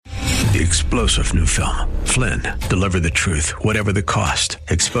The explosive new film, Flynn, deliver the truth, whatever the cost.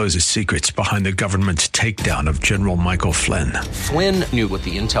 Exposes secrets behind the government's takedown of General Michael Flynn. Flynn knew what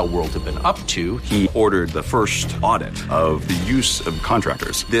the intel world had been up to. He ordered the first audit of the use of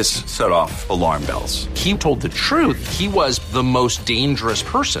contractors. This set off alarm bells. He told the truth. He was the most dangerous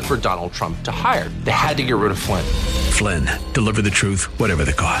person for Donald Trump to hire. They had to get rid of Flynn. Flynn, deliver the truth, whatever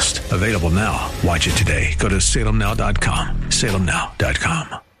the cost. Available now. Watch it today. Go to salemnow.com.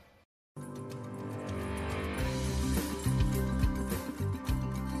 salemnow.com.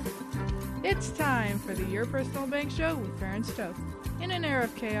 It's time for the Your Personal Bank Show with Ferenc Toth. In an era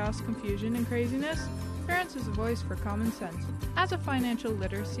of chaos, confusion, and craziness, Ferenc is a voice for common sense. As a financial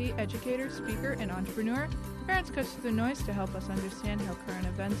literacy educator, speaker, and entrepreneur, Ferenc cuts through the noise to help us understand how current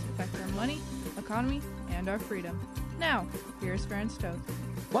events affect our money, economy, and our freedom. Now, here's Ferenc Toth.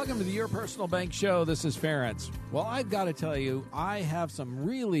 Welcome to the Your Personal Bank Show. This is Ferenc. Well, I've got to tell you, I have some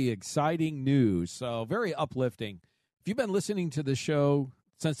really exciting news, so very uplifting. If you've been listening to the show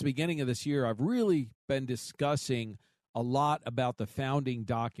since the beginning of this year, I've really been discussing a lot about the founding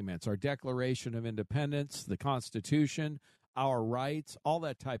documents, our Declaration of Independence, the Constitution, our rights, all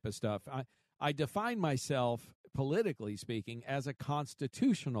that type of stuff. I define myself, politically speaking, as a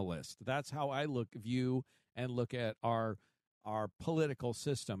constitutionalist. That's how I view and look at our political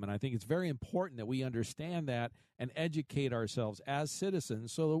system. And I think it's very important that we understand that and educate ourselves as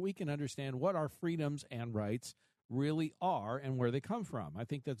citizens so that we can understand what our freedoms and rights really are and where they come from. I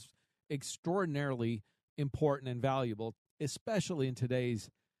think that's extraordinarily important and valuable, especially in today's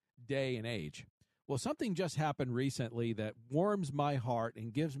day and age. Well, something just happened recently that warms my heart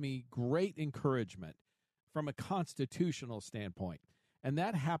and gives me great encouragement from a constitutional standpoint. And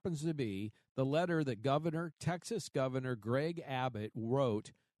that happens to be the letter that Texas Governor Greg Abbott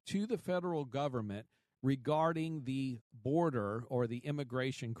wrote to the federal government regarding the border or the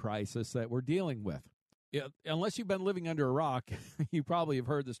immigration crisis that we're dealing with. Unless you've been living under a rock, you probably have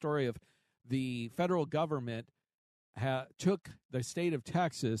heard the story of the federal government took the state of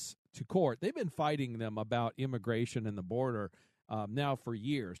Texas to court. They've been fighting them about immigration and the border now for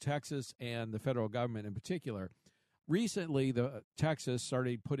years, Texas and the federal government in particular. Recently, Texas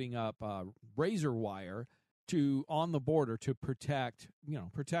started putting up razor wire on the border to protect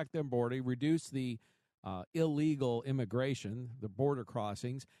their border, reduce the illegal immigration, the border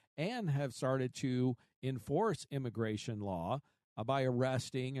crossings, and have started to enforce immigration law by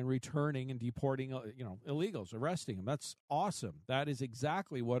arresting and returning and deporting, illegals, arresting them. That's awesome. That is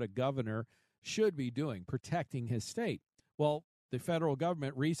exactly what a governor should be doing, protecting his state. Well, the federal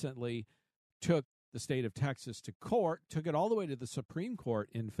government recently took the state of Texas to court, took it all the way to the Supreme Court,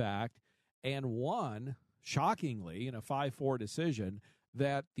 in fact, and won, shockingly, in a 5-4 decision,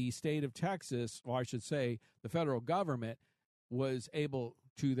 that the state of Texas, or I should say the federal government, was able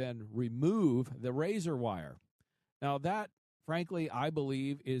to then remove the razor wire. Now that, frankly, I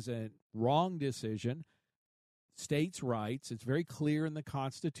believe is a wrong decision. States' rights, it's very clear in the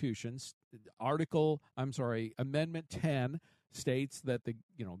Constitution. Amendment 10 states that the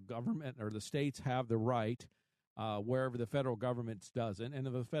government or the states have the right wherever the federal government doesn't. And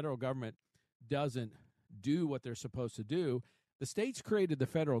if the federal government doesn't do what they're supposed to do, the states created the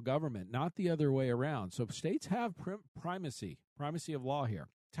federal government, not the other way around. So states have primacy of law here.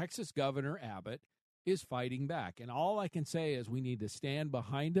 Texas Governor Abbott is fighting back. And all I can say is we need to stand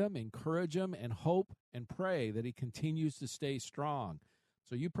behind him, encourage him, and hope and pray that he continues to stay strong.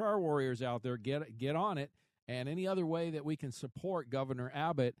 So you prayer warriors out there, get on it. And any other way that we can support Governor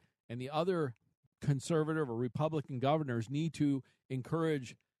Abbott and the other conservative or Republican governors need to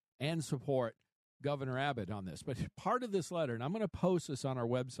encourage and support Governor Abbott on this. But part of this letter, and I'm going to post this on our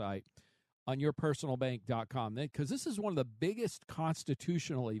website on yourpersonalbank.com, because this is one of the biggest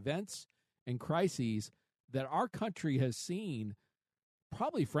constitutional events and crises that our country has seen,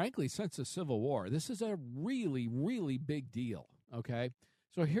 probably, frankly, since the Civil War. This is a really, really big deal, okay?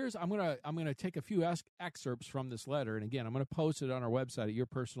 So I'm gonna take a few excerpts from this letter, and again, I'm going to post it on our website at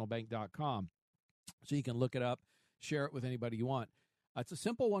yourpersonalbank.com so you can look it up, share it with anybody you want. It's a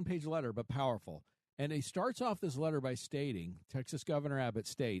simple one-page letter, but powerful. And he starts off this letter by stating, Texas Governor Abbott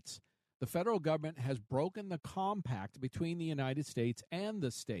states, the federal government has broken the compact between the United States and the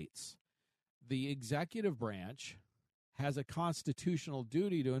states. The executive branch has a constitutional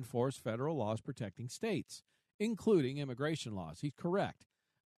duty to enforce federal laws protecting states, including immigration laws. He's correct.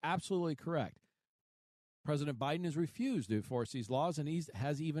 Absolutely correct. President Biden has refused to enforce these laws, and he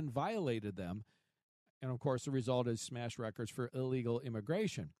has even violated them. And, of course, the result is smash records for illegal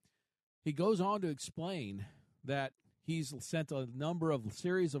immigration. He goes on to explain that he's sent a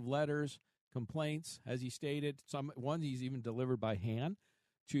series of letters, complaints, as he stated. Some ones he's even delivered by hand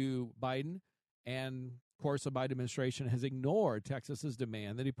to Biden. And, of course, the Biden administration has ignored Texas's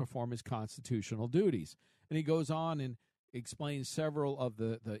demand that he perform his constitutional duties. And he goes on and explains several of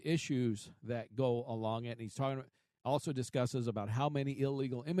the issues that go along it. And he's also discusses about how many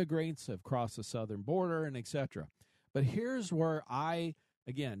illegal immigrants have crossed the southern border and et cetera. But here's where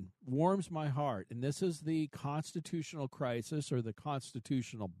again, warms my heart. And this is the constitutional crisis or the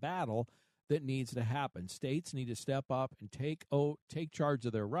constitutional battle that needs to happen. States need to step up and take charge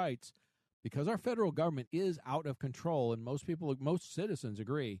of their rights, because our federal government is out of control, and most citizens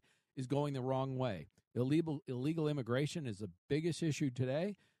agree, is going the wrong way. Illegal immigration is the biggest issue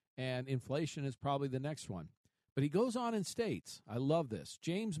today, and inflation is probably the next one. But he goes on and states, I love this,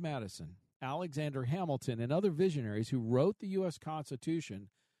 James Madison, Alexander Hamilton, and other visionaries who wrote the U.S. Constitution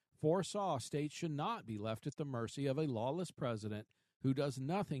foresaw states should not be left at the mercy of a lawless president who does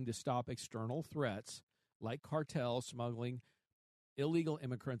nothing to stop external threats like cartels smuggling illegal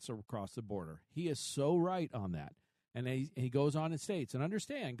immigrants across the border. He is so right on that. And he goes on and states, and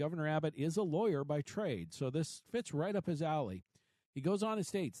understand, Governor Abbott is a lawyer by trade, so this fits right up his alley. He goes on and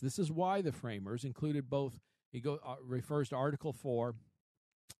states, this is why the framers included both, refers to Article 4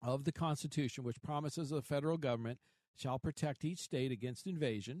 of the Constitution, which promises the federal government shall protect each state against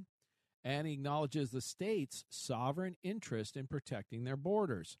invasion, and he acknowledges the state's sovereign interest in protecting their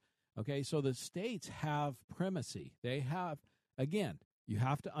borders. Okay, so the states have primacy. They have, again, you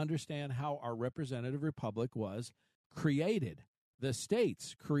have to understand how our representative republic was created. The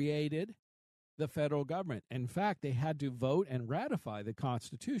states created the federal government. In fact, they had to vote and ratify the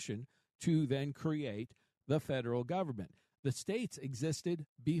Constitution to then create the federal government. The states existed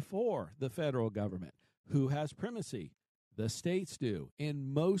before the federal government. Who has primacy? The states do.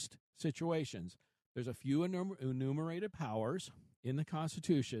 In most situations, there's a few enumerated powers in the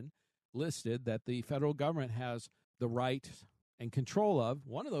Constitution listed that the federal government has the right and control of.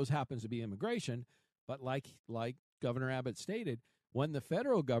 One of those happens to be immigration, but like Governor Abbott stated, when the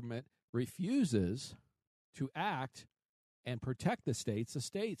federal government refuses to act and protect the states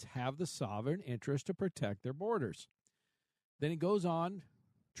have the sovereign interest to protect their borders. Then he goes on,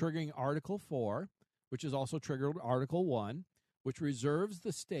 triggering Article 4, which is also triggered Article 1, which reserves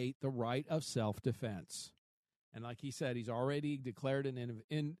the state the right of self-defense. And like he said, he's already declared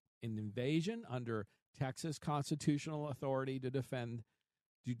an invasion under Texas constitutional authority to defend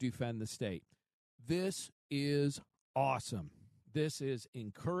the state. This is awesome. This is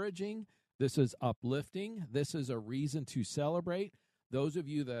encouraging. This is uplifting. This is a reason to celebrate. Those of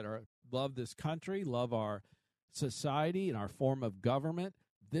you that love this country, love our society and our form of government,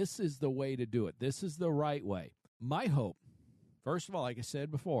 this is the way to do it. This is the right way. My hope, first of all, like I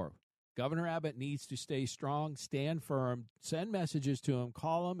said before, Governor Abbott needs to stay strong, stand firm, send messages to him,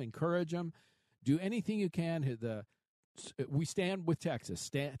 call him, encourage him, do anything you can. We stand with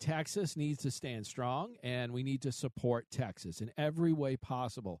Texas. Texas needs to stand strong, and we need to support Texas in every way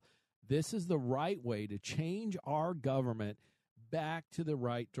possible. This is the right way to change our government back to the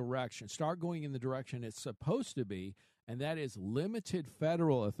right direction. Start going in the direction it's supposed to be, and that is limited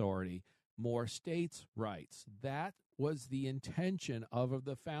federal authority, more states' rights. That was the intention of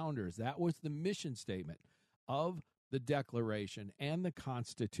the founders. That was the mission statement of the Declaration and the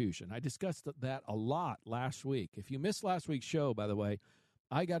Constitution. I discussed that a lot last week. If you missed last week's show, by the way,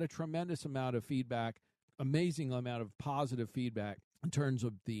 I got a tremendous amount of feedback, amazing amount of positive feedback in terms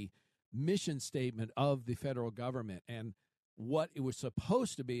of the mission statement of the federal government and what it was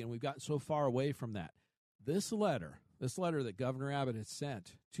supposed to be, and we've gotten so far away from that. This letter that Governor Abbott has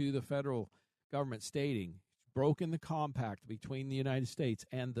sent to the federal government stating broken the compact between the United States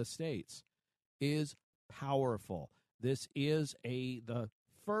and the states is powerful. This is the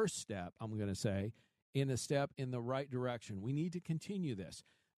first step, I'm going to say, in a step in the right direction. We need to continue this.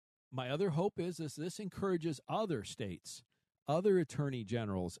 My other hope is this encourages other states, other attorney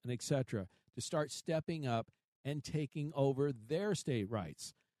generals, and et cetera, to start stepping up and taking over their state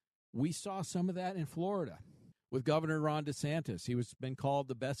rights. We saw some of that in Florida with Governor Ron DeSantis. He was been called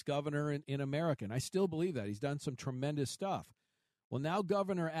the best governor in America, and I still believe that. He's done some tremendous stuff. Well, now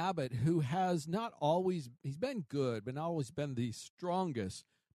Governor Abbott, who has he's been good, but not always been the strongest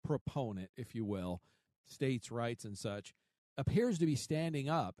proponent, if you will, states' rights and such, appears to be standing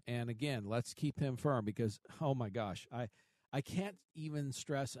up. And again, let's keep him firm because, oh my gosh, I can't even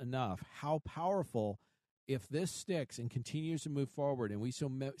stress enough how powerful, if this sticks and continues to move forward and we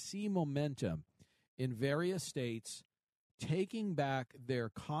see momentum in various states taking back their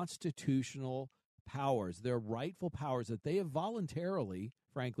constitutional powers, their rightful powers that they have voluntarily,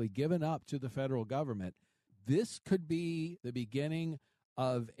 frankly, given up to the federal government, this could be the beginning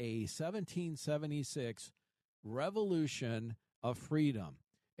of a 1776 revolution of freedom.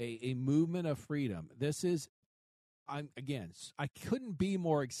 a movement of freedom. This is, I couldn't be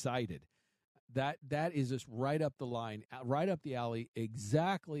more excited. That is just right up the line, right up the alley,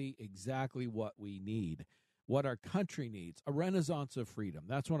 exactly what we need, what our country needs, a renaissance of freedom.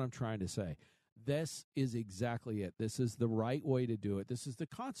 That's what I'm trying to say. This is exactly it. This is the right way to do it. This is the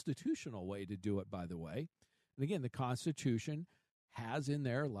constitutional way to do it, by the way. And again, the Constitution has in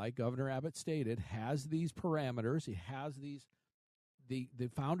there, like Governor Abbott stated, has these parameters. It has these, the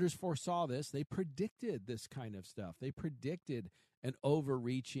founders foresaw this. They predicted this kind of stuff. They predicted an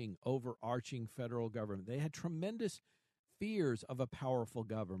overarching federal government. They had tremendous fears of a powerful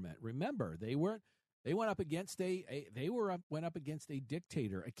government. Remember, they went up against a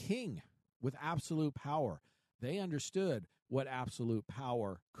dictator, a king with absolute power. They understood what absolute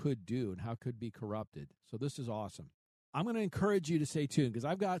power could do and how it could be corrupted. So this is awesome. I'm going to encourage you to stay tuned because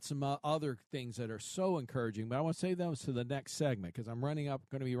I've got some other things that are so encouraging, but I want to save those to the next segment because I'm going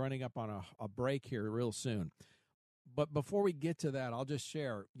to be running up on a break here real soon. But before we get to that, I'll just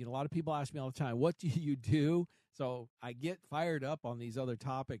share, a lot of people ask me all the time, what do you do? So I get fired up on these other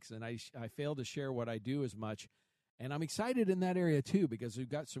topics and I fail to share what I do as much. And I'm excited in that area too, because we've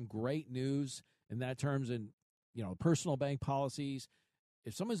got some great news in that terms in, personal bank policies.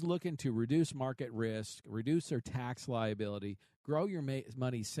 If someone's looking to reduce market risk, reduce their tax liability, grow your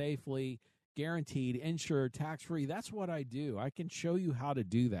money safely, guaranteed, insured, tax-free, that's what I do. I can show you how to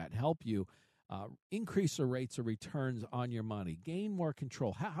do that, help you increase the rates of returns on your money, gain more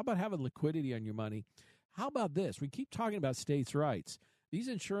control. How about having liquidity on your money? How about this? We keep talking about states' rights. These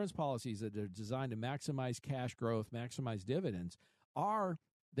insurance policies that are designed to maximize cash growth, maximize dividends,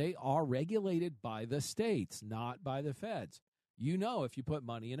 they are regulated by the states, not by the feds. If you put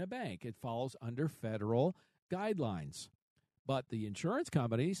money in a bank, it falls under federal guidelines. But the insurance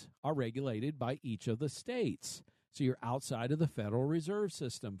companies are regulated by each of the states. So you're outside of the Federal Reserve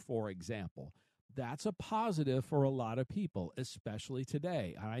System, for example. That's a positive for a lot of people, especially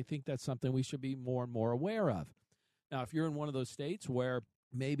today. I think that's something we should be more and more aware of. Now, if you're in one of those states where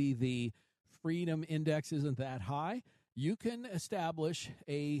maybe the freedom index isn't that high, you can establish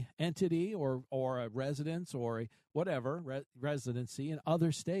a entity or a residence or residency in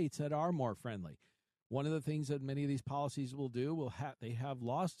other states that are more friendly. One of the things that many of these policies will do, they have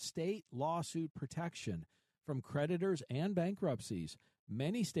state lawsuit protection from creditors and bankruptcies.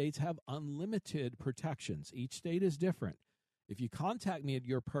 Many states have unlimited protections. Each state is different. If you contact me at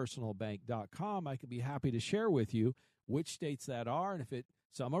yourpersonalbank.com, I could be happy to share with you which states that are, and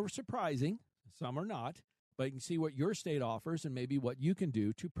some are surprising, some are not. But you can see what your state offers and maybe what you can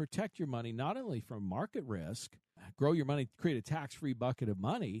do to protect your money, not only from market risk, grow your money, create a tax-free bucket of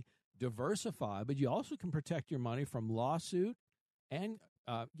money, diversify, but you also can protect your money from lawsuit and,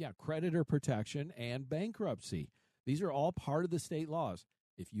 creditor protection and bankruptcy. These are all part of the state laws.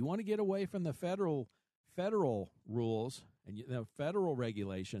 If you want to get away from the federal rules and federal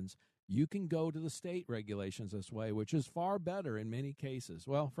regulations, you can go to the state regulations this way, which is far better in many cases.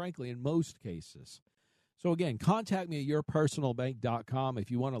 Well, frankly, in most cases. So again, contact me at yourpersonalbank.com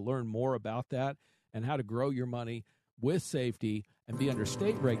if you want to learn more about that and how to grow your money with safety and be under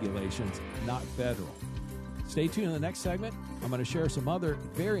state regulations, not federal. Stay tuned in the next segment. I'm going to share some other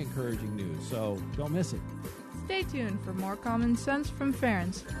very encouraging news, so don't miss it. Stay tuned for more common sense from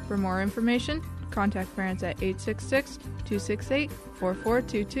Ference. For more information, contact Ference at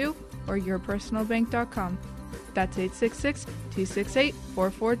 866-268-4422 or yourpersonalbank.com. That's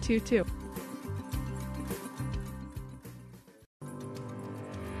 866-268-4422.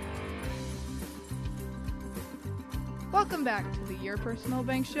 Welcome back to the Your Personal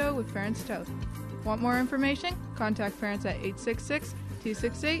Bank Show with Ference Toth. Want more information? Contact Ference at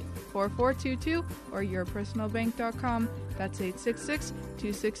 866-268-4422 or yourpersonalbank.com. That's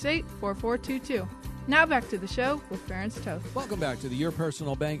 866-268-4422. Now back to the show with Ference Toth. Welcome back to the Your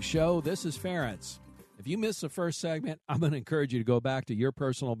Personal Bank Show. This is Ference. If you missed the first segment, I'm going to encourage you to go back to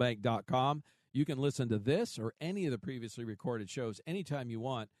yourpersonalbank.com. You can listen to this or any of the previously recorded shows anytime you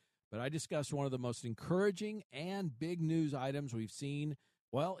want. But I discussed one of the most encouraging and big news items we've seen,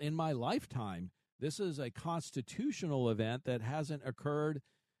 in my lifetime. This is a constitutional event that hasn't occurred.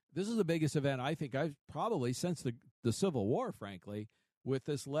 This is the biggest event I think I've probably since the Civil War, frankly, with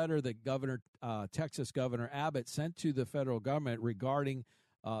this letter that Texas Governor Abbott sent to the federal government regarding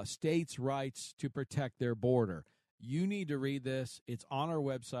states' rights to protect their border. You need to read this. It's on our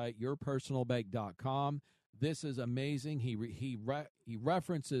website, yourpersonalbank.com. This is amazing. He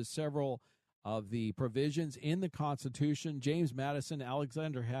references several of the provisions in the Constitution. James Madison,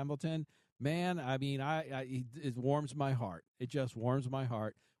 Alexander Hamilton. Man, it warms my heart. It just warms my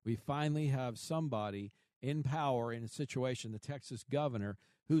heart. We finally have somebody in power in a situation, the Texas governor,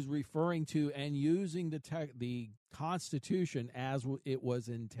 who's referring to and using the Constitution as it was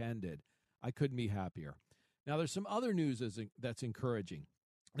intended. I couldn't be happier. Now, there's some other news that's encouraging.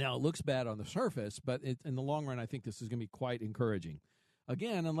 Now, it looks bad on the surface, but in the long run, I think this is going to be quite encouraging.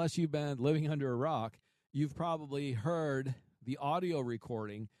 Again, unless you've been living under a rock, you've probably heard the audio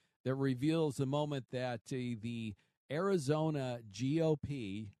recording that reveals the moment that the Arizona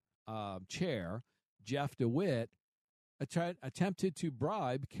GOP chair, Jeff DeWitt, attempted to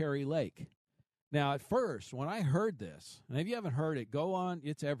bribe Kari Lake. Now, at first, when I heard this, and if you haven't heard it, go on.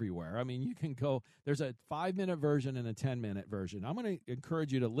 It's everywhere. I mean, you can go. There's a 5-minute version and a 10-minute version. I'm going to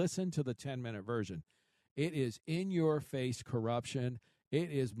encourage you to listen to the 10-minute version. It is in-your-face corruption.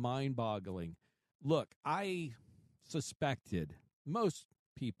 It is mind-boggling. Look, I suspected, most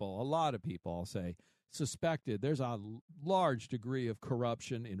people, a lot of people, I'll say, suspected there's a large degree of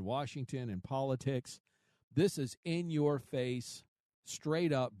corruption in Washington and politics. This is in-your-face,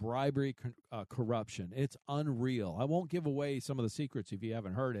 straight-up bribery, corruption. It's unreal. I won't give away some of the secrets if you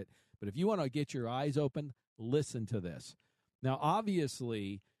haven't heard it, but if you want to get your eyes open, listen to this. Now,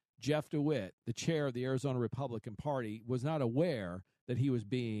 obviously, Jeff DeWitt, the chair of the Arizona Republican Party, was not aware that he was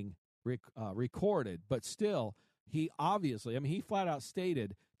being recorded, but still, he obviously, he flat out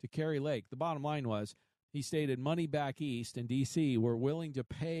stated to Kari Lake, the bottom line was, he stated money back east in D.C. were willing to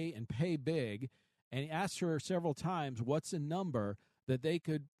pay and pay big, and he asked her several times what's a number that they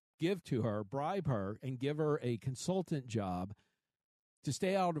could give to her, bribe her, and give her a consultant job to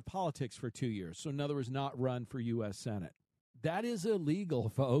stay out of politics for 2 years. So in other words, not run for U.S. Senate. That is illegal,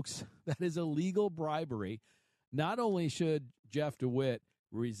 folks. That is illegal bribery. Not only should Jeff DeWitt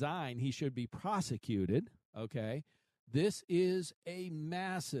resign, he should be prosecuted, okay? This is a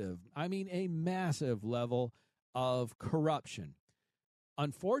massive level of corruption.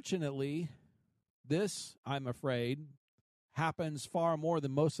 Unfortunately, this, I'm afraid, happens far more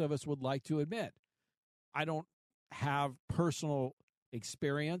than most of us would like to admit. I don't have personal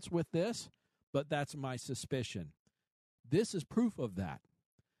experience with this, but that's my suspicion. This is proof of that.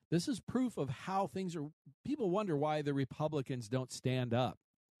 This is proof of how things are. People wonder why the Republicans don't stand up.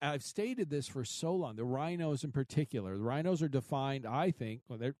 I've stated this for so long, the rhinos in particular. The rhinos are defined, I think,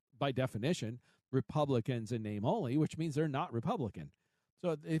 they're by definition, Republicans in name only, which means they're not Republican.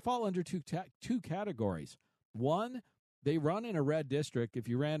 So they fall under two categories. One, they run in a red district. If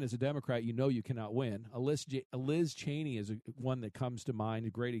you ran as a Democrat, you know you cannot win. Liz Cheney is one that comes to mind, a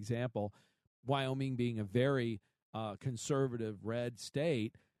great example. Wyoming being a very conservative red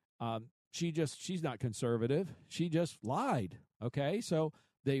state. She's not conservative. She just lied. Okay, so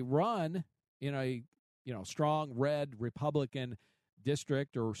they run in a strong red Republican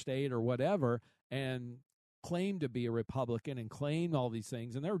district or state or whatever, and claim to be a Republican and claim all these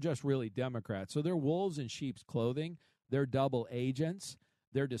things, and they're just really Democrats. So they're wolves in sheep's clothing. They're double agents.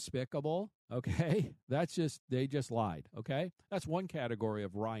 They're despicable. Okay, they just lied. Okay, that's one category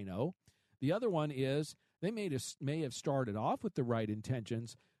of rhino. The other one is they may have started off with the right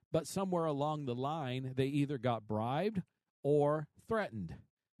intentions, but somewhere along the line they either got bribed or threatened.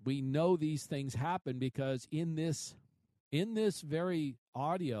 We know these things happen because in this very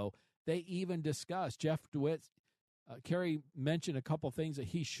audio, they even discuss Jeff DeWitt. Kari mentioned a couple things that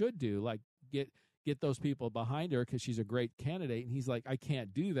he should do, like get those people behind her because she's a great candidate. And he's like, I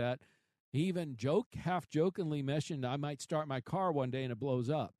can't do that. He even half jokingly mentioned, I might start my car one day and it blows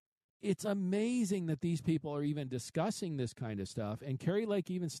up. It's amazing that these people are even discussing this kind of stuff. And Kari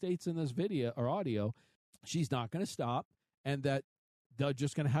Lake even states in this video or audio, she's not going to stop and that they're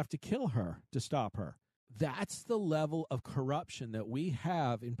just going to have to kill her to stop her. That's the level of corruption that we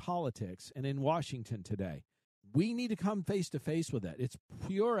have in politics and in Washington today. We need to come face to face with that. It's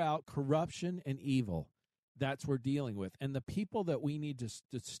pure out corruption and evil. That's what we're dealing with. And the people that we need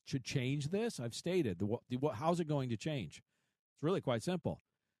to change this, I've stated, how's it going to change? It's really quite simple.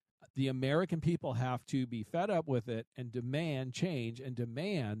 The American people have to be fed up with it and demand change and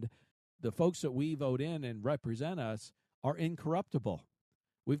demand the folks that we vote in and represent us are incorruptible.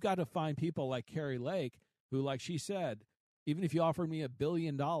 We've got to find people like Kari Lake who, like she said, even if you offered me $1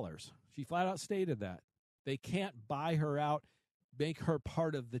 billion, she flat out stated that. They can't buy her out, make her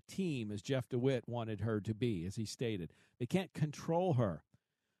part of the team as Jeff DeWitt wanted her to be, as he stated. They can't control her.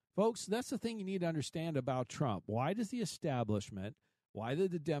 Folks, that's the thing you need to understand about Trump. Why does the establishment, why do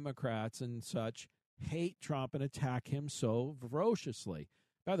the Democrats and such hate Trump and attack him so ferociously?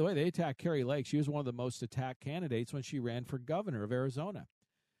 By the way, they attacked Kari Lake. She was one of the most attacked candidates when she ran for governor of Arizona.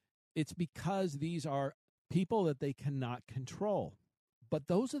 It's because these are people that they cannot control. But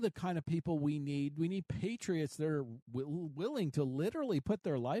those are the kind of people we need. We need patriots that are willing to literally put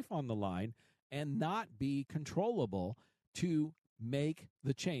their life on the line and not be controllable to make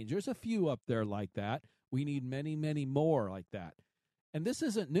the change. There's a few up there like that. We need many, many more like that. And this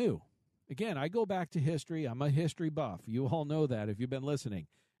isn't new. Again, I go back to history. I'm a history buff. You all know that if you've been listening.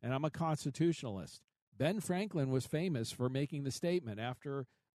 And I'm a constitutionalist. Ben Franklin was famous for making the statement after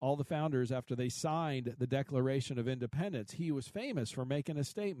all the founders, after they signed the Declaration of Independence. He was famous for making a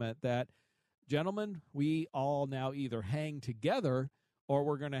statement that, gentlemen, we all now either hang together or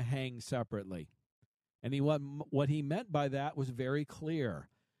we're going to hang separately. And what he meant by that was very clear.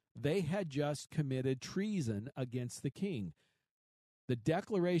 They had just committed treason against the king. The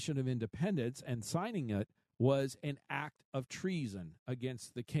Declaration of Independence and signing it was an act of treason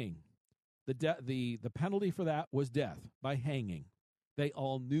against the king. The penalty for that was death by hanging. They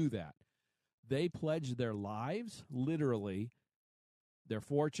all knew that. They pledged their lives, literally, their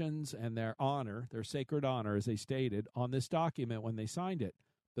fortunes and their honor, their sacred honor, as they stated, on this document when they signed it.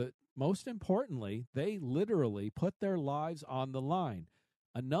 But most importantly, they literally put their lives on the line.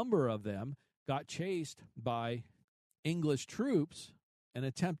 A number of them got chased by English troops and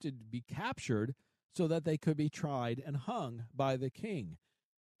attempted to be captured so that they could be tried and hung by the king.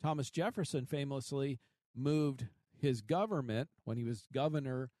 Thomas Jefferson famously moved his government when he was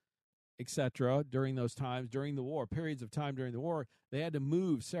governor, etc., during those times, during the war, periods of time during the war. They had to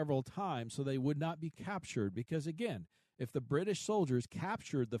move several times so they would not be captured because, again, if the British soldiers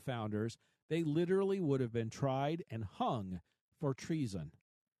captured the founders, they literally would have been tried and hung for treason.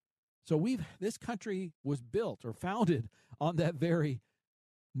 So this country was built or founded on that very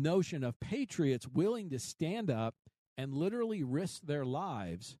notion of patriots willing to stand up and literally risk their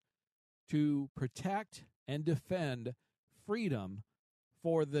lives to protect and defend freedom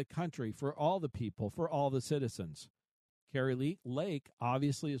for the country, for all the people, for all the citizens. Kari Lake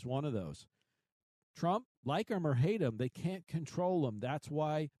obviously is one of those. Trump, like him or hate him, they can't control him. That's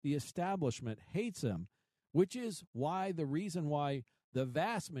why the establishment hates him, which is the reason why the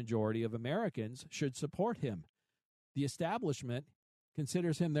vast majority of Americans should support him. The establishment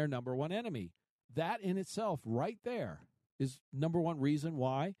considers him their number one enemy. That in itself right there is number one reason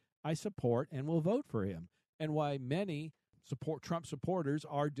why I support and will vote for him, and why many Trump supporters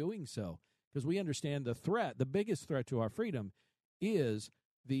are doing so, because we understand the threat, the biggest threat to our freedom is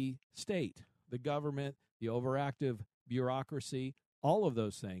the state, the government, the overactive bureaucracy, all of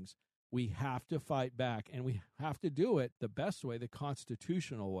those things. We have to fight back, and we have to do it the best way, the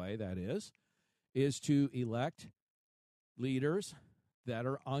constitutional way, that is to elect leaders that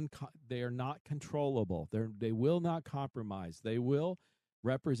are they are not controllable. They will not compromise. They will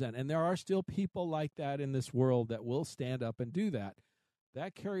represent. And there are still people like that in this world that will stand up and do that.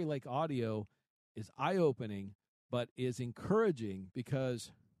 That Kari Lake audio is eye-opening, but is encouraging,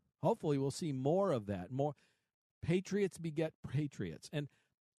 because hopefully we'll see more of that. More patriots beget patriots. And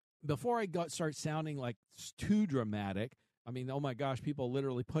before I start sounding like too dramatic, I mean, oh my gosh, people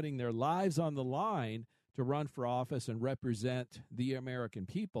literally putting their lives on the line to run for office and represent the American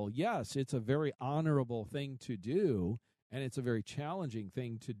people. Yes, it's a very honorable thing to do, and it's a very challenging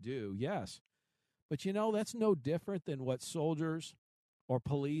thing to do, yes. But that's no different than what soldiers or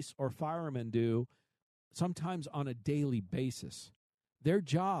police or firemen do sometimes on a daily basis. Their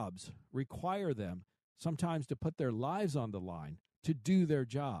jobs require them sometimes to put their lives on the line to do their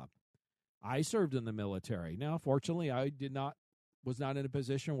job. I served in the military. Now, fortunately, I was not in a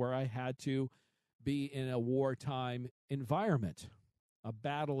position where I had to be in a wartime environment, a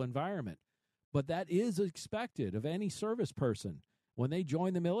battle environment. But that is expected of any service person. When they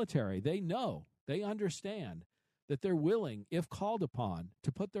join the military, they understand that they're willing, if called upon,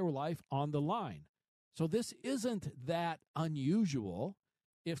 to put their life on the line. So this isn't that unusual.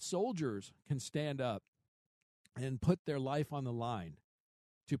 If soldiers can stand up and put their life on the line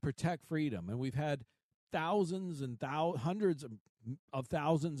to protect freedom, and we've had thousands and hundreds of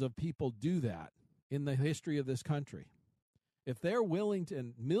thousands of people do that in the history of this country. If they're willing to,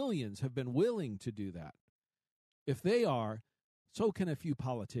 and millions have been willing to do that, if they are, so can a few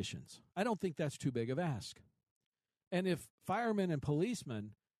politicians. I don't think that's too big of ask. And if firemen and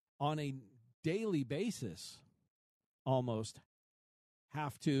policemen on a daily basis almost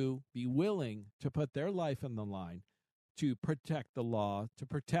have to be willing to put their life on the line to protect the law, to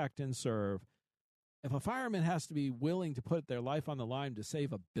protect and serve, if a fireman has to be willing to put their life on the line to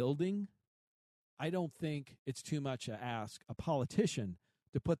save a building, I don't think it's too much to ask a politician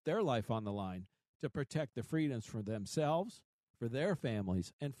to put their life on the line to protect the freedoms for themselves, for their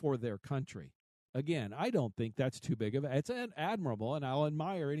families, and for their country. Again, I don't think that's too big of it's admirable, and I'll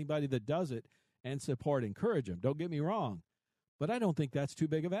admire anybody that does it and support, encourage them. Don't get me wrong, but I don't think that's too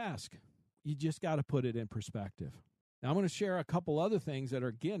big of ask. You just got to put it in perspective. Now, I'm going to share a couple other things that are,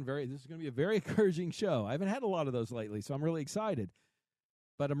 again, this is going to be a very encouraging show. I haven't had a lot of those lately, so I'm really excited.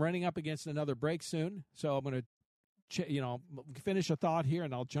 But I'm running up against another break soon, so I'm going to finish a thought here,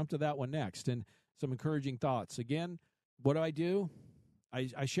 and I'll jump to that one next. And some encouraging thoughts. Again, what do?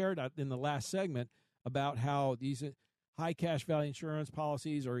 I shared in the last segment about how these high cash value insurance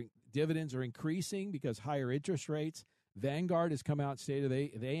policies or dividends are increasing because higher interest rates. Vanguard has come out and stated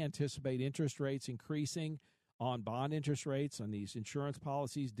they anticipate interest rates increasing on bond interest rates on these insurance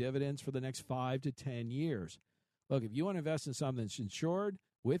policies, dividends for the next 5 to 10 years. Look, if you want to invest in something that's insured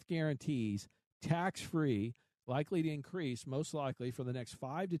with guarantees, tax-free, likely to increase, most likely for the next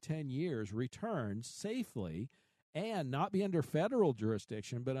 5 to 10 years, returns safely and not be under federal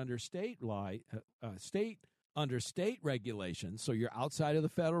jurisdiction, but under state regulations. So you're outside of the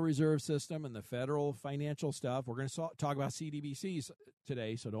Federal Reserve System and the federal financial stuff. We're going to talk about CDBCs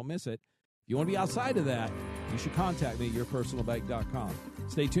today, so don't miss it. If you want to be outside of that, you should contact me at yourpersonalbank.com.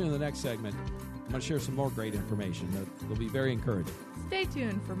 Stay tuned in the next segment. I'm going to share some more great information that'll be very encouraging. Stay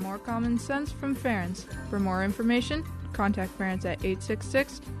tuned for more common sense from Ferenc. For more information, contact Ferenc at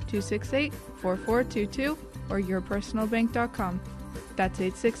 866-268-4422 or yourpersonalbank.com. That's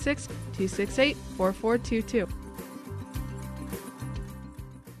 866-268-4422.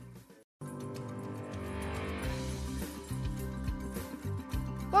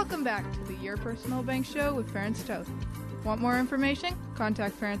 Welcome back to the Your Personal Bank Show with Ferenc Toth. Want more information?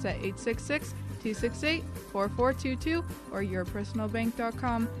 Contact Ferenc at 866-268-4422 or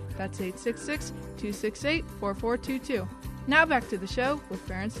yourpersonalbank.com. That's 866-268-4422. Now back to the show with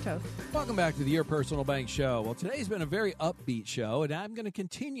Ferenc Toth. Welcome back to the Your Personal Bank Show. Well, today's been a very upbeat show, and I'm going to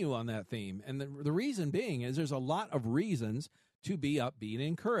continue on that theme. And the reason being is there's a lot of reasons to be upbeat and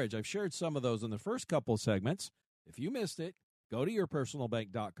encouraged. I've shared some of those in the first couple segments. If you missed it, go to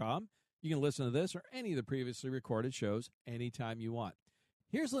yourpersonalbank.com. You can listen to this or any of the previously recorded shows anytime you want.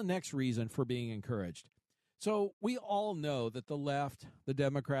 Here's the next reason for being encouraged. So we all know that the left, the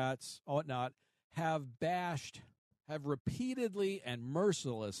Democrats, whatnot, have repeatedly and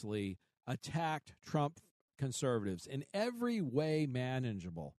mercilessly attacked Trump conservatives in every way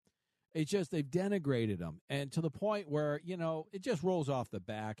manageable. It's just they've denigrated them, and to the point where, it just rolls off the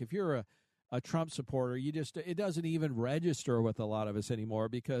back. If you're a Trump supporter, it doesn't even register with a lot of us anymore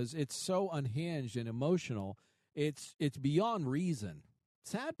because it's so unhinged and emotional. It's beyond reason.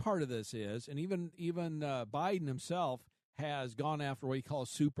 Sad part of this is, and even Biden himself has gone after what he calls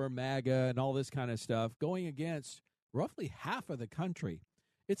super MAGA and all this kind of stuff, going against roughly half of the country.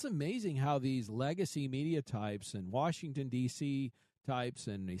 It's amazing how these legacy media types and Washington, D.C. types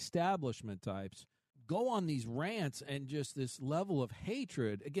and establishment types go on these rants and just this level of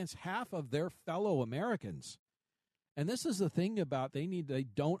hatred against half of their fellow Americans. And this is the thing about they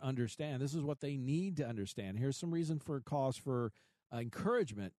don't understand. This is what they need to understand. Here's some reason for cause for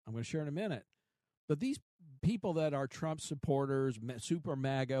encouragement I'm going to share in a minute. But these people that are Trump supporters, super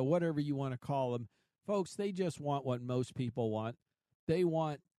MAGA, whatever you want to call them, folks, they just want what most people want. They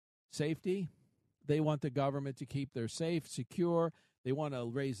want safety. They want the government to keep them safe, secure. They want to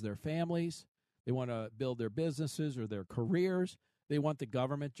raise their families. They want to build their businesses or their careers. They want the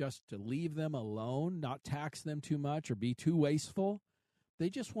government just to leave them alone, not tax them too much or be too wasteful. They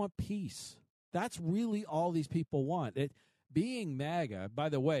just want peace. That's really all these people want. Being MAGA, by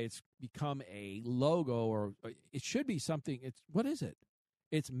the way, it's become a logo, or it should be something. What is it?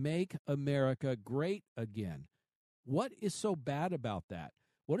 It's Make America Great Again. What is so bad about that?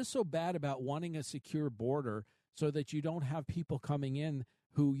 What is so bad about wanting a secure border so that you don't have people coming in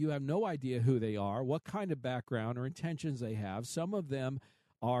who you have no idea who they are, what kind of background or intentions they have? Some of them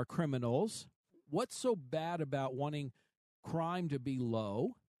are criminals. What's so bad about wanting crime to be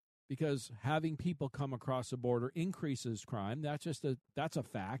low? Because having people come across the border increases crime. That's a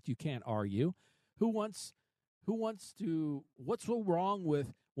fact. You can't argue. What's so wrong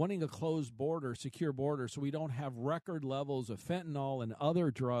with wanting a closed border, secure border, so we don't have record levels of fentanyl and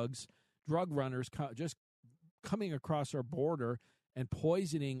other drug runners just coming across our border and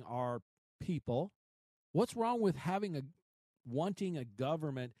poisoning our people? What's wrong with wanting a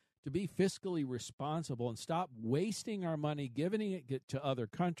government to be fiscally responsible and stop wasting our money, giving it to other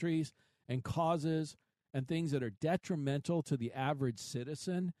countries and causes and things that are detrimental to the average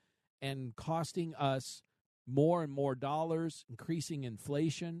citizen and costing us more and more dollars, increasing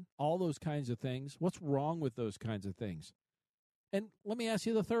inflation, all those kinds of things? What's wrong with those kinds of things? And let me ask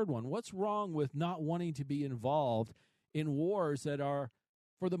you the third one. What's wrong with not wanting to be involved in wars that are,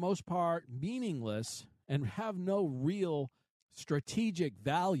 for the most part, meaningless and have no real strategic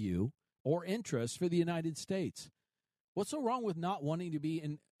value or interest for the United States? What's so wrong with not wanting to be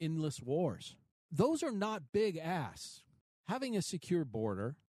in endless wars? those are not big asks. Having a secure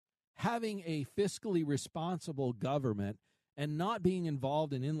border, having a fiscally responsible government, and not being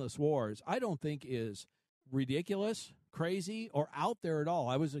involved in endless wars, I don't think is ridiculous, crazy, or out there at all.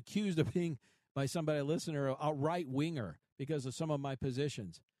 I was accused of being, by somebody, a listener, a right-winger because of some of my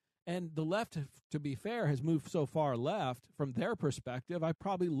positions. And the left, to be fair, has moved so far left. From their perspective, I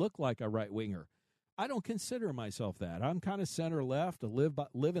probably look like a right-winger. I don't consider myself that. I'm kind of center-left, a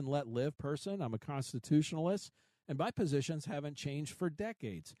live and let live person. I'm a constitutionalist, and my positions haven't changed for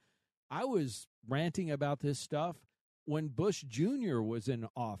decades. I was ranting about this stuff when Bush Jr. was in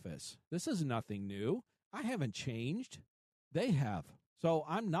office. This is nothing new. I haven't changed. They have. So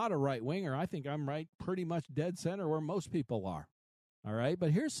I'm not a right-winger. I think I'm right pretty much dead center where most people are. All right?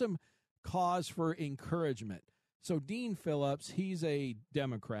 But here's some cause for encouragement. So Dean Phillips, he's a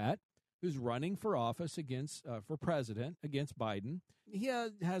Democrat who's running for office for president against Biden. He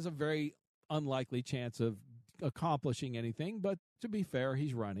has a very unlikely chance of accomplishing anything, but to be fair,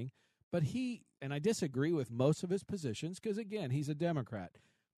 he's running. But and I disagree with most of his positions because, again, he's a Democrat.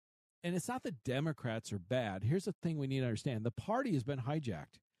 And it's not that Democrats are bad. Here's the thing we need to understand. The party has been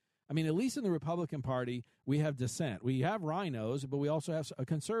hijacked. I mean, at least in the Republican Party, we have dissent. We have rhinos, but we also have a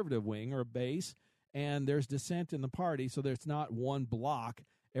conservative wing or a base, and there's dissent in the party, so there's not one block,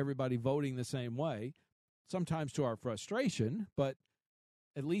 everybody voting the same way, sometimes to our frustration, but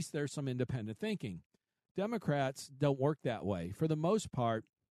at least there's some independent thinking. Democrats don't work that way. For the most part,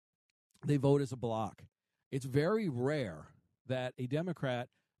 they vote as a block. It's very rare that a Democrat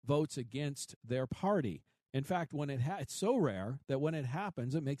votes against their party. In fact, when it's so rare that when it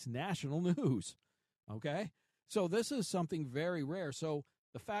happens, it makes national news. Okay? So this is something very rare. So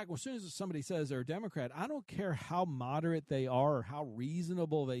the fact, as soon as somebody says they're a Democrat, I don't care how moderate they are or how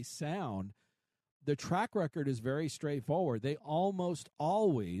reasonable they sound. The track record is very straightforward. They almost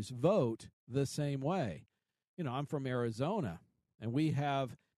always vote the same way. You know, I'm from Arizona, and we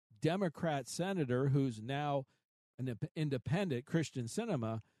have Democrat senator who's now an independent, Christian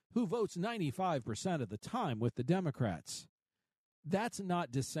Sinema, who votes 95% of the time with the Democrats. That's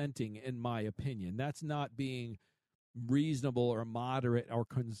not dissenting, in my opinion. That's not being reasonable or moderate or,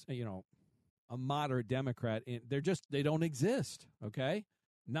 a moderate Democrat. They don't exist, okay?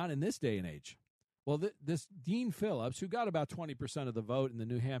 Not in this day and age. Well, this Dean Phillips, who got about 20% of the vote in the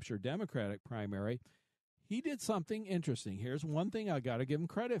New Hampshire Democratic primary, he did something interesting. Here's one thing I got to give him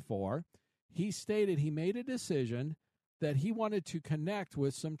credit for. He stated he made a decision that he wanted to connect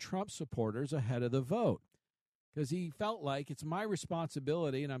with some Trump supporters ahead of the vote because he felt like it's my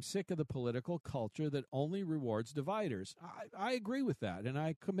responsibility and I'm sick of the political culture that only rewards dividers. I agree with that, and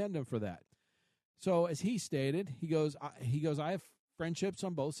I commend him for that. So as he stated, he goes, I have friendships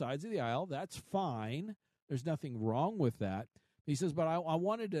on both sides of the aisle. That's fine. There's nothing wrong with that. He says, but I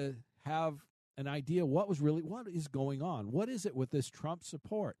wanted to have an idea what is going on. What is it with this Trump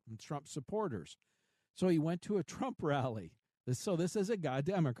support and Trump supporters? So he went to a Trump rally. So this is a guy,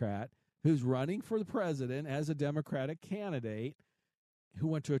 Democrat, who's running for the president as a Democratic candidate who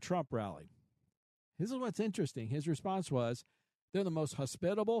went to a Trump rally. This is what's interesting. His response was, they're the most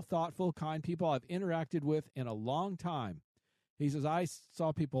hospitable, thoughtful, kind people I've interacted with in a long time. He says, I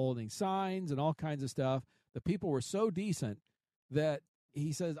saw people holding signs and all kinds of stuff. The people were so decent that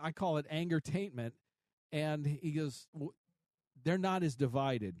he says, I call it anger-tainment. And he goes, they're not as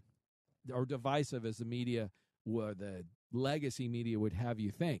divided or divisive as the media, or the legacy media would have you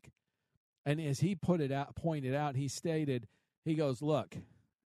think. And as he pointed out, he stated, he goes, look,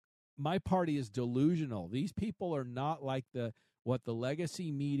 my party is delusional. These people are not like what the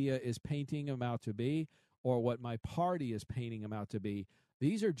legacy media is painting them out to be or what my party is painting them out to be.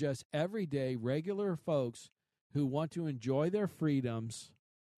 These are just everyday, regular folks who want to enjoy their freedoms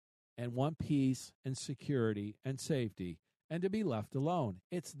and want peace and security and safety and to be left alone.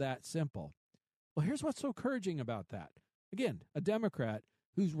 It's that simple. Well, here's what's so encouraging about that. Again, a Democrat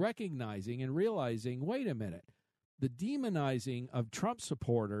who's recognizing and realizing, wait a minute, the demonizing of Trump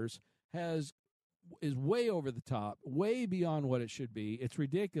supporters is way over the top, way beyond what it should be. It's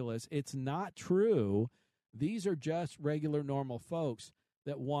ridiculous. It's not true. These are just regular, normal folks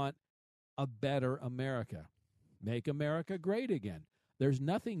that want a better America. Make America great again. There's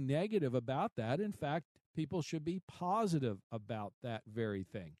nothing negative about that. In fact, people should be positive about that very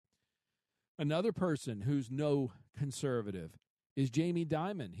thing. Another person who's no conservative is Jamie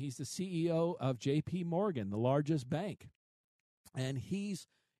Dimon. He's the CEO of J.P. Morgan, the largest bank. And he's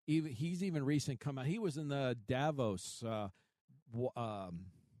even recently come out. He was in the Davos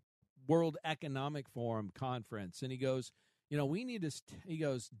World Economic Forum conference. And he goes, we need to, he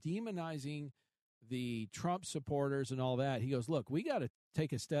goes, demonizing the Trump supporters and all that. He goes, look, we got to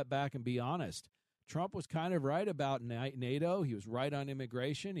take a step back and be honest. Trump was kind of right about NATO. He was right on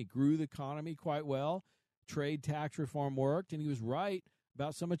immigration. He grew the economy quite well. Trade tax reform worked, and he was right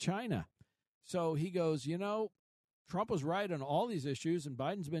about some of China. So he goes, Trump was right on all these issues, and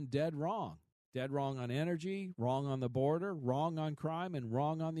Biden's been dead wrong. Dead wrong on energy, wrong on the border, wrong on crime, and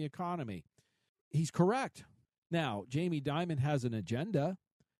wrong on the economy. He's correct. Now, Jamie Dimon has an agenda.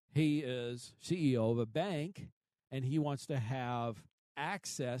 He is CEO of a bank, and he wants to have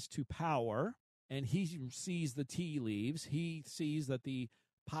access to power, and he sees the tea leaves. He sees that the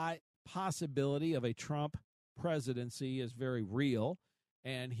possibility of a Trump presidency is very real,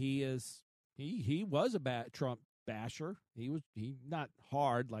 and he was a Trump basher. He not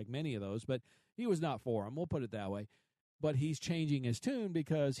hard like many of those, but he was not for him. We'll put it that way. But he's changing his tune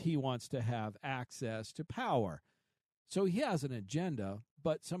because he wants to have access to power. So he has an agenda,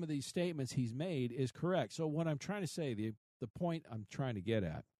 but some of these statements he's made is correct. So what I'm trying to say, the point I'm trying to get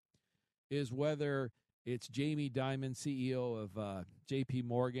at is whether it's Jamie Dimon, CEO of J.P.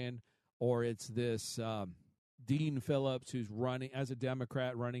 Morgan, or it's this Dean Phillips, who's running as a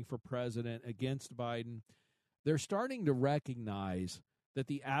Democrat, running for president against Biden, they're starting to recognize that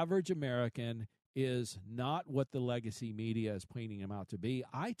the average American is not what the legacy media is painting him out to be.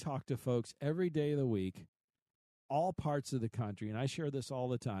 I talk to folks every day of the week, all parts of the country, and I share this all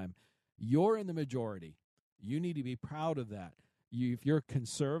the time. You're in the majority. You need to be proud of that. If you're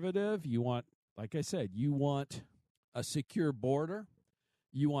conservative, you want, like I said, you want a secure border,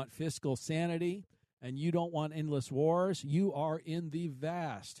 you want fiscal sanity, and you don't want endless wars. You are in the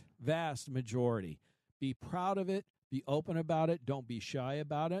vast, vast majority. Be proud of it. Be open about it. Don't be shy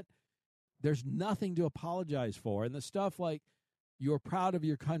about it. There's nothing to apologize for. And the stuff like you're proud of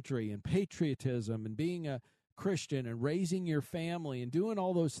your country and patriotism and being a Christian and raising your family and doing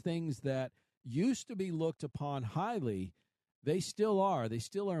all those things that used to be looked upon highly, they still are. They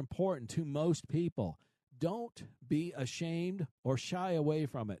still are important to most people. Don't be ashamed or shy away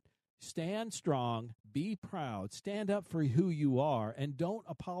from it. Stand strong, be proud, stand up for who you are, and don't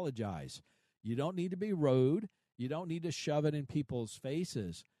apologize. You don't need to be rude. You don't need to shove it in people's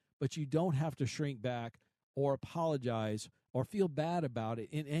faces, but you don't have to shrink back or apologize or feel bad about it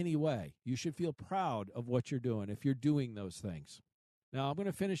in any way. You should feel proud of what you're doing if you're doing those things. Now, I'm going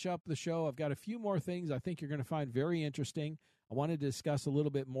to finish up the show. I've got a few more things I think you're going to find very interesting. I want to discuss a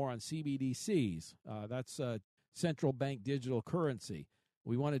little bit more on CBDCs. That's central bank digital currency.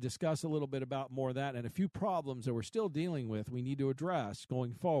 We want to discuss a little bit about more of that and a few problems that we're still dealing with we need to address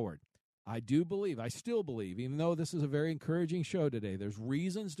going forward. I still believe, even though this is a very encouraging show today, there's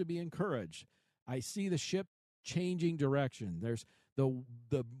reasons to be encouraged. I see the ship changing direction. There's the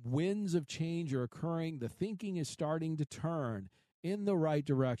winds of change are occurring. The thinking is starting to turn in the right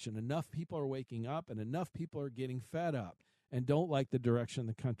direction. Enough people are waking up and enough people are getting fed up and don't like the direction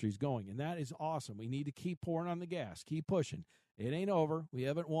the country's going. And that is awesome. We need to keep pouring on the gas, keep pushing. It ain't over. We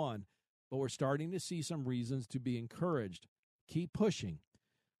haven't won, but we're starting to see some reasons to be encouraged. Keep pushing.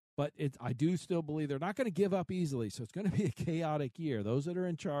 But I do still believe they're not going to give up easily, so it's going to be a chaotic year. Those that are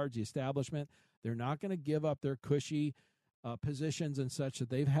in charge, the establishment, they're not going to give up their cushy positions and such that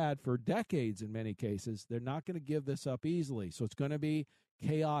they've had for decades in many cases. They're not going to give this up easily, so it's going to be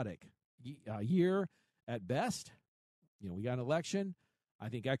chaotic. A year at best. We got an election. I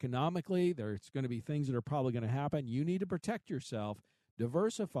think economically there's going to be things that are probably going to happen. You need to protect yourself,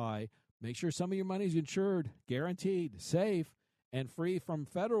 diversify, make sure some of your money is insured, guaranteed, safe, and free from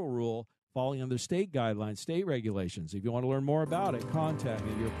federal rule, falling under state guidelines, state regulations. If you want to learn more about it, contact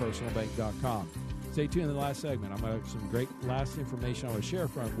me at yourpersonalbank.com. Stay tuned in the last segment. I'm going to have some great last information I want to share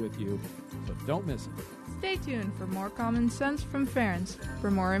with you, so don't miss it. Stay tuned for more common sense from Ference. For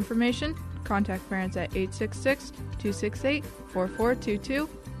more information, contact Ference at 866-268-4422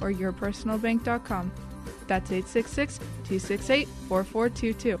 or yourpersonalbank.com. That's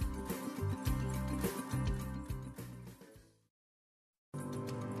 866-268-4422.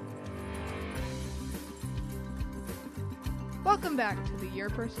 Welcome back to the Your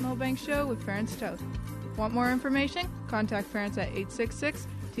Personal Bank Show with Ference Toth. Want more information? Contact Ference at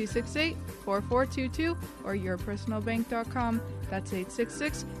 866-268-4422 or yourpersonalbank.com. That's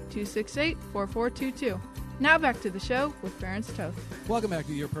 866-268-4422. Now back to the show with Ference Toth. Welcome back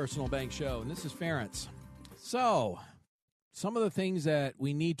to Your Personal Bank Show, and this is Ference. So, some of the things that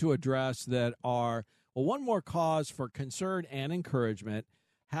we need to address that are, one more cause for concern and encouragement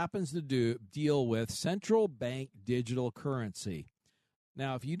happens to deal with central bank digital currency.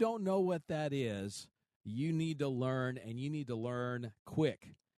 Now, if you don't know what that is, you need to learn, and you need to learn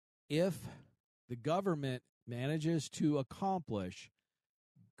quick. If the government manages to accomplish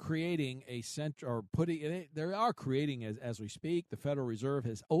creating a they are creating as we speak. The Federal Reserve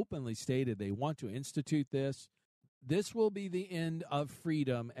has openly stated they want to institute this. This will be the end of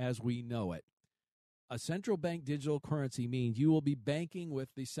freedom as we know it. A central bank digital currency means you will be banking with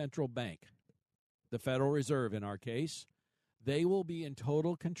the central bank, the Federal Reserve in our case. They will be in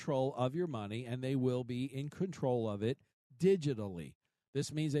total control of your money, and they will be in control of it digitally.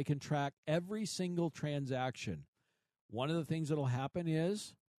 This means they can track every single transaction. One of the things that will happen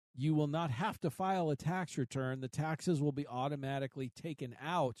is you will not have to file a tax return. The taxes will be automatically taken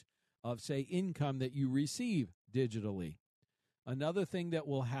out of, say, income that you receive digitally. Another thing that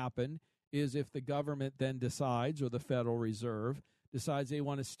will happen is if the government then decides, or the Federal Reserve decides they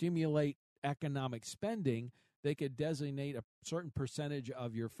want to stimulate economic spending, they could designate a certain percentage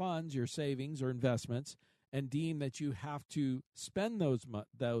of your funds, your savings or investments, and deem that you have to spend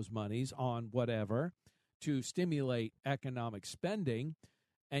those monies on whatever to stimulate economic spending,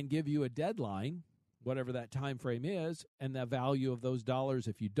 and give you a deadline, whatever that time frame is, and the value of those dollars,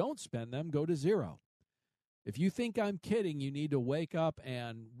 if you don't spend them, go to zero. If you think I'm kidding, you need to wake up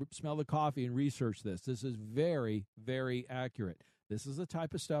and smell the coffee and research this. This is very, very accurate. This is the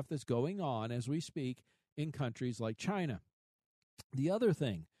type of stuff that's going on as we speak in countries like China. The other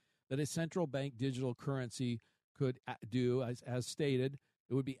thing that a central bank digital currency could do, as stated,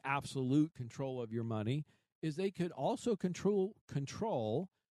 it would be absolute control of your money, is they could also control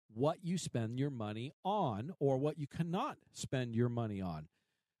what you spend your money on or what you cannot spend your money on.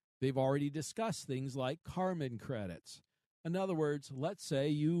 They've already discussed things like carbon credits. In other words, let's say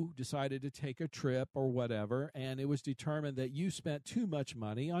you decided to take a trip or whatever, and it was determined that you spent too much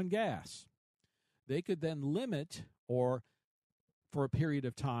money on gas. They could then limit, or for a period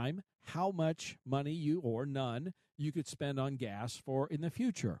of time, how much money you, or none, you could spend on gas for in the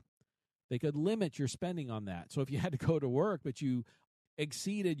future. They could limit your spending on that. So if you had to go to work, but you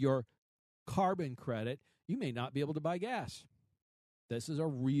exceeded your carbon credit, you may not be able to buy gas. This is a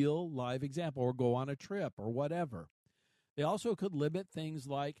real live example, or go on a trip or whatever. They also could limit things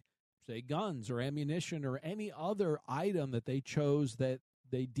like, say, guns or ammunition or any other item that they chose that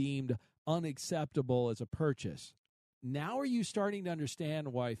they deemed unacceptable as a purchase. Now are you starting to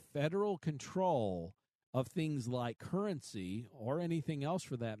understand why federal control of things like currency, or anything else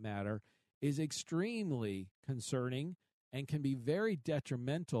for that matter, is extremely concerning and can be very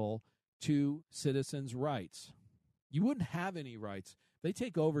detrimental to citizens' rights? You wouldn't have any rights. They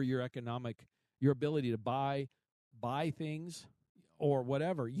take over your ability to buy things or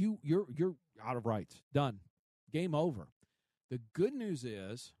whatever. You're out of rights. Done. Game over. The good news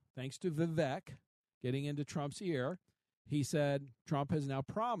is, thanks to Vivek getting into Trump's ear, he said Trump has now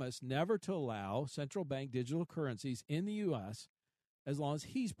promised never to allow central bank digital currencies in the U.S. as long as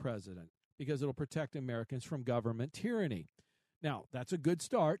he's president, because it'll protect Americans from government tyranny. Now, that's a good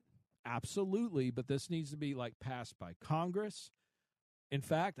start. Absolutely, but this needs to be passed by Congress. In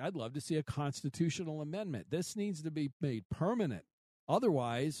fact, I'd love to see a constitutional amendment. This needs to be made permanent.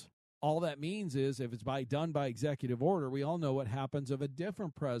 Otherwise, all that means is if it's done by executive order, we all know what happens if a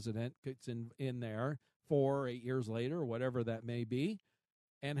different president gets in there 4 or 8 years later, or whatever that may be,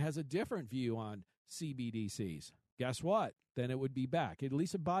 and has a different view on CBDCs. Guess what? Then it would be back. At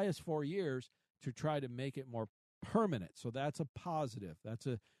least buy us 4 years to try to make it more permanent. So that's a positive.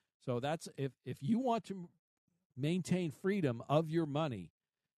 So that's if you want to maintain freedom of your money,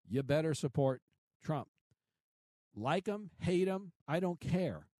 you better support Trump. Like him, hate him, I don't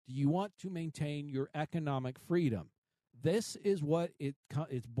care. Do you want to maintain your economic freedom? This is what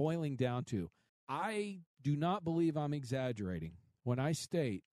it's boiling down to. I do not believe I'm exaggerating when I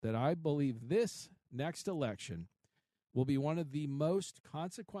state that I believe this next election will be one of the most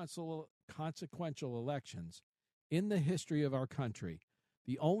consequential elections in the history of our country.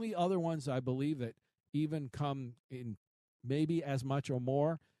 The only other ones I believe that even come in maybe as much or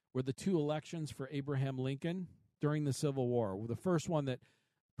more were the 2 elections for Abraham Lincoln during the Civil War. The first one that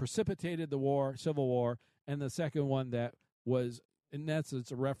precipitated the Civil War, and the second one that was, in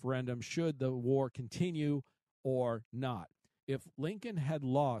essence, a referendum, should the war continue or not. If Lincoln had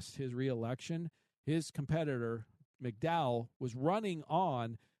lost his reelection, his competitor, McDowell, was running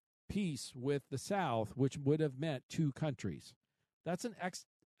on peace with the South, which would have meant 2 countries. That's an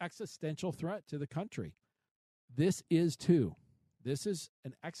existential threat to the country. This is too. This is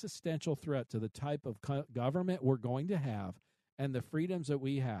an existential threat to the type of government we're going to have and the freedoms that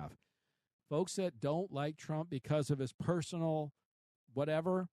we have. Folks that don't like Trump because of his personal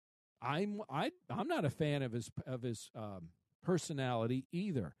whatever, I'm not a fan of his personality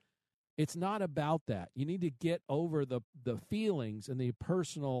either. It's not about that. You need to get over the feelings and the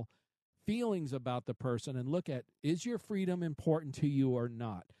personal feelings about the person and look at, is your freedom important to you or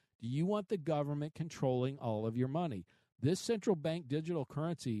not? Do you want the government controlling all of your money? This central bank digital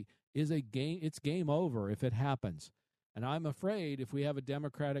currency is a game. It's game over if it happens. And I'm afraid if we have a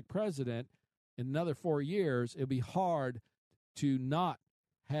Democratic president in another 4 years, it'll be hard to not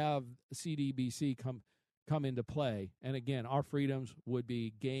have CBDC come into play. And again, our freedoms would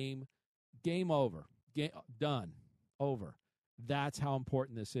be game over, done, over. That's how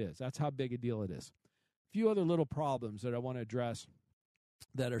important this is. That's how big a deal it is. A few other little problems that I want to address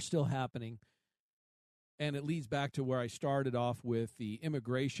that are still happening. And it leads back to where I started off with the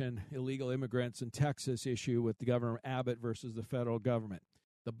immigration, illegal immigrants in Texas issue with the Governor Abbott versus the federal government.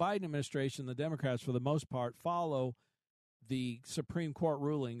 The Biden administration, the Democrats, for the most part, follow the Supreme Court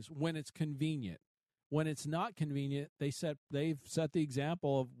rulings when it's convenient. When it's not convenient, they've set the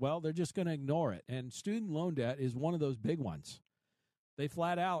example of, well, they're just going to ignore it. And student loan debt is one of those big ones. They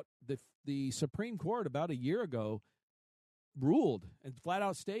flat out, the Supreme Court about a year ago ruled and flat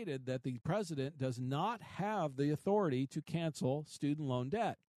out stated that the president does not have the authority to cancel student loan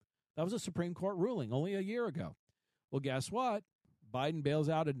debt. That was a Supreme Court ruling only a year ago. Well, guess what? Biden bails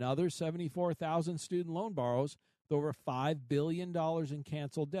out another 74,000 student loan borrowers with over $5 billion in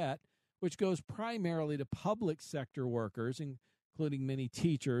canceled debt, which goes primarily to public sector workers, including many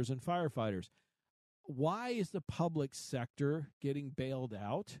teachers and firefighters. Why is the public sector getting bailed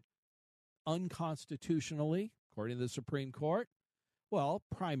out unconstitutionally, according to the Supreme Court? Well,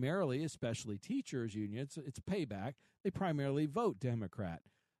 primarily, especially teachers' unions, it's payback. They primarily vote Democrat.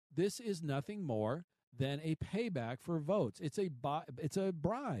 This is nothing more than a payback for votes. It's a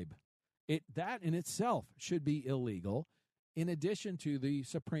bribe. That in itself should be illegal, in addition to the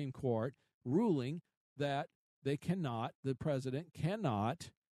Supreme Court ruling that the president cannot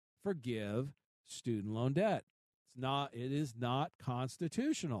forgive student loan debt. It is not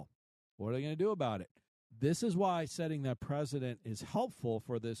constitutional. What are they going to do about it? This is why setting that precedent is helpful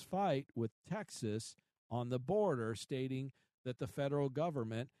for this fight with Texas on the border, stating that the federal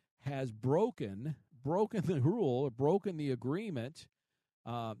government has broken the rule, or broken the agreement,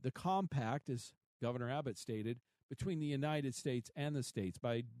 the compact, as Governor Abbott stated, between the United States and the states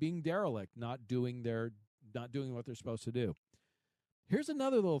by being derelict, not doing what they're supposed to do. Here's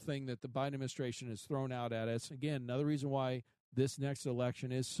another little thing that the Biden administration has thrown out at us. Again, another reason why this next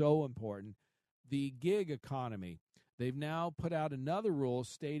election is so important. The gig economy. They've now put out another rule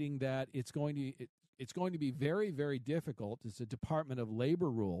stating that it's going to be very, very difficult. It's a Department of Labor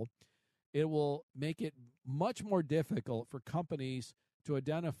rule. It will make it much more difficult for companies to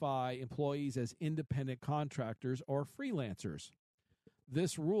identify employees as independent contractors or freelancers.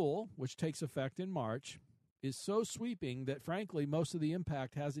 This rule, which takes effect in March, is so sweeping that, frankly, most of the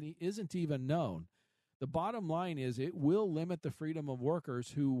impact isn't even known. The bottom line is it will limit the freedom of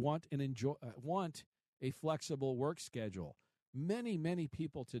workers who want a flexible work schedule. Many, many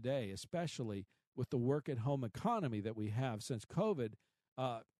people today, especially with the work-at-home economy that we have since COVID,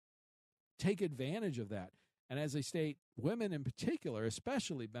 take advantage of that. And as they state, women in particular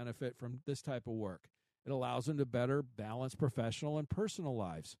especially benefit from this type of work. It allows them to better balance professional and personal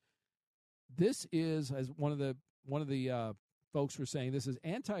lives. This is, as one of the folks were saying, this is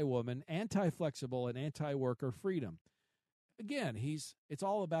anti-woman, anti-flexible, and anti-worker freedom. Again, it's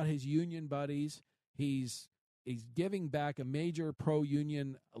all about his union buddies. He's giving back a major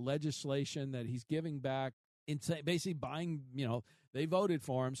pro-union legislation that he's giving back, basically buying, they voted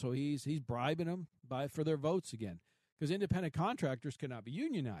for him, so he's bribing them for their votes again. Because independent contractors cannot be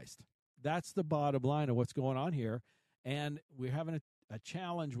unionized. That's the bottom line of what's going on here. And we're having a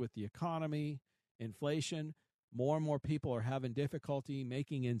challenge with the economy, inflation. More and more people are having difficulty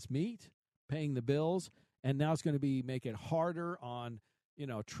making ends meet, paying the bills, and now it's going to make it harder on,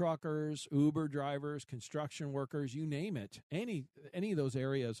 truckers, Uber drivers, construction workers, you name it. Any of those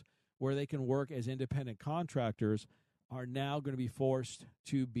areas where they can work as independent contractors are now going to be forced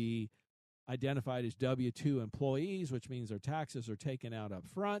to be identified as W-2 employees, which means their taxes are taken out up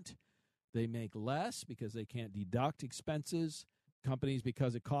front. They make less because they can't deduct expenses. Companies,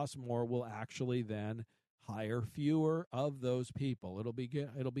 because it costs more, will actually then hire fewer of those people.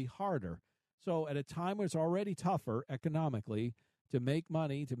 It'll be harder. So at a time when it's already tougher economically to make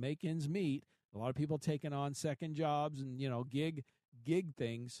money, to make ends meet, a lot of people taking on second jobs and gig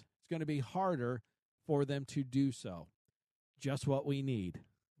things, it's going to be harder for them to do so. Just what we need.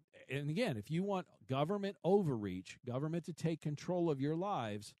 And again, if you want government overreach, government to take control of your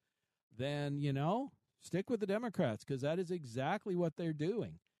lives, then, stick with the Democrats, because that is exactly what they're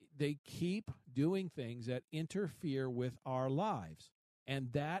doing. They keep doing things that interfere with our lives.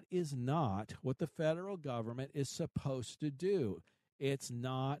 And that is not what the federal government is supposed to do. It's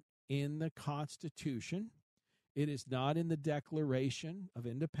not in the Constitution. It is not in the Declaration of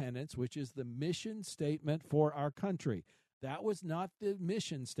Independence, which is the mission statement for our country. That was not the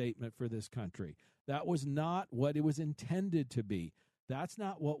mission statement for this country. That was not what it was intended to be. That's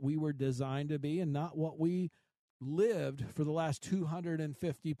not what we were designed to be and not what we lived for the last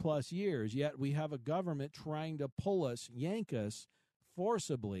 250 plus years. Yet we have a government trying to pull us, yank us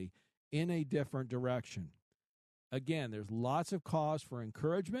forcibly in a different direction. Again, there's lots of cause for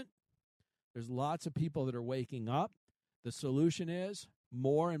encouragement. There's lots of people that are waking up. The solution is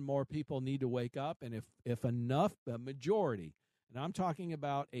more and more people need to wake up. And if enough, a majority, and I'm talking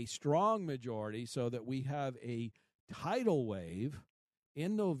about a strong majority so that we have a tidal wave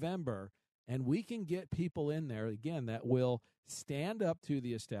in November, and we can get people in there, again, that will stand up to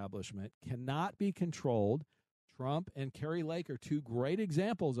the establishment, cannot be controlled. Trump and Kari Lake are two great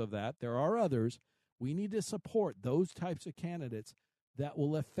examples of that. There are others. We need to support those types of candidates that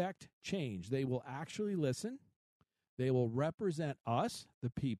will affect change. They will actually listen. They will represent us, the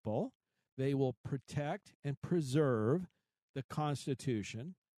people. They will protect and preserve the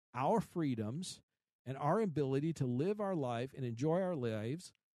Constitution, our freedoms, and our ability to live our life and enjoy our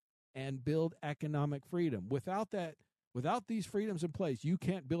lives and build economic freedom. Without these freedoms in place, you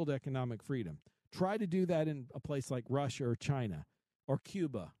can't build economic freedom. Try to do that in a place like Russia or China or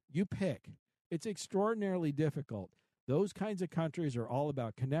Cuba. You pick. It's extraordinarily difficult. Those kinds of countries are all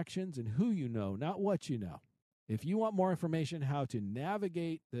about connections and who you know, not what you know. If you want more information how to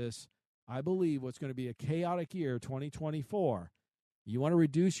navigate this, I believe what's going to be a chaotic year, 2024, you want to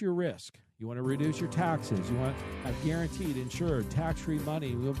reduce your risk. You want to reduce your taxes. You want to have guaranteed, insured, tax-free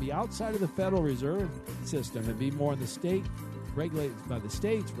money. We'll be outside of the Federal Reserve System and be more in the state, regulated by the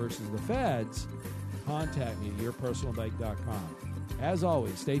states versus the feds. Contact me at yourpersonalbank.com. As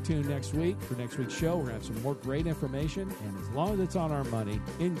always, stay tuned next week for next week's show. We're going to have some more great information, and as long as it's on our money,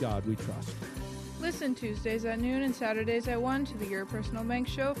 in God we trust. Listen Tuesdays at noon and Saturdays at 1 to the Your Personal Bank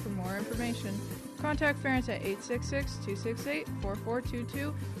Show for more information. Contact Ference at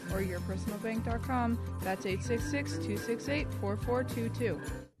 866-268-4422 or yourpersonalbank.com. That's 866-268-4422.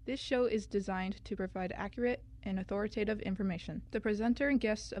 This show is designed to provide accurate and authoritative information. The presenter and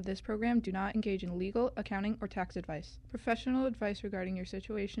guests of this program do not engage in legal, accounting, or tax advice. Professional advice regarding your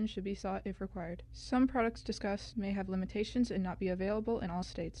situation should be sought if required. Some products discussed may have limitations and not be available in all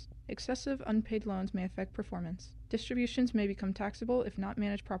states. Excessive unpaid loans may affect performance. Distributions may become taxable if not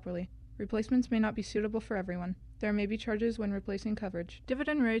managed properly. Replacements may not be suitable for everyone. There may be charges when replacing coverage.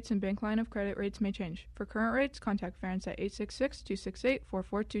 Dividend rates and bank line of credit rates may change. For current rates, contact Ference at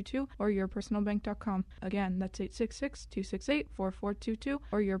 866-268-4422 or yourpersonalbank.com. Again, that's 866-268-4422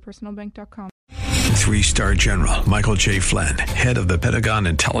 or yourpersonalbank.com. 3-star General Michael J. Flynn, head of the Pentagon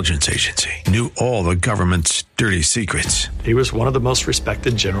Intelligence Agency, knew all the government's dirty secrets. He was one of the most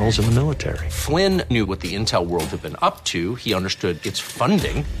respected generals in the military. Flynn knew what the intel world had been up to. He understood its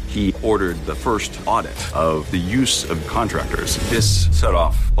funding. He ordered the first audit of the use of contractors. This set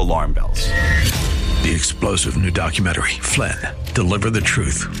off alarm bells. The explosive new documentary, Flynn, Deliver the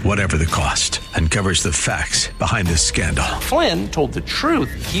Truth, Whatever the Cost, uncovers the facts behind this scandal. Flynn told the truth.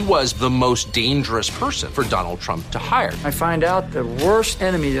 He was the most dangerous person for Donald Trump to hire. I find out the worst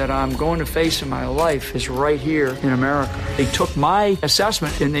enemy that I'm going to face in my life is right here in America. They took my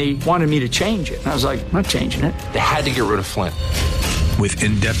assessment and they wanted me to change it. And I was like, I'm not changing it. They had to get rid of Flynn. With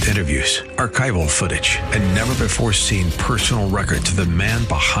in-depth interviews, archival footage, and never-before-seen personal records of the man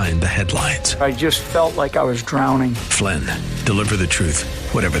behind the headlines. I just felt like I was drowning. Flynn, Deliver the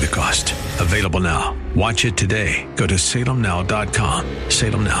Truth, Whatever the Cost. Available now. Watch it today. Go to salemnow.com.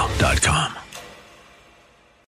 salemnow.com.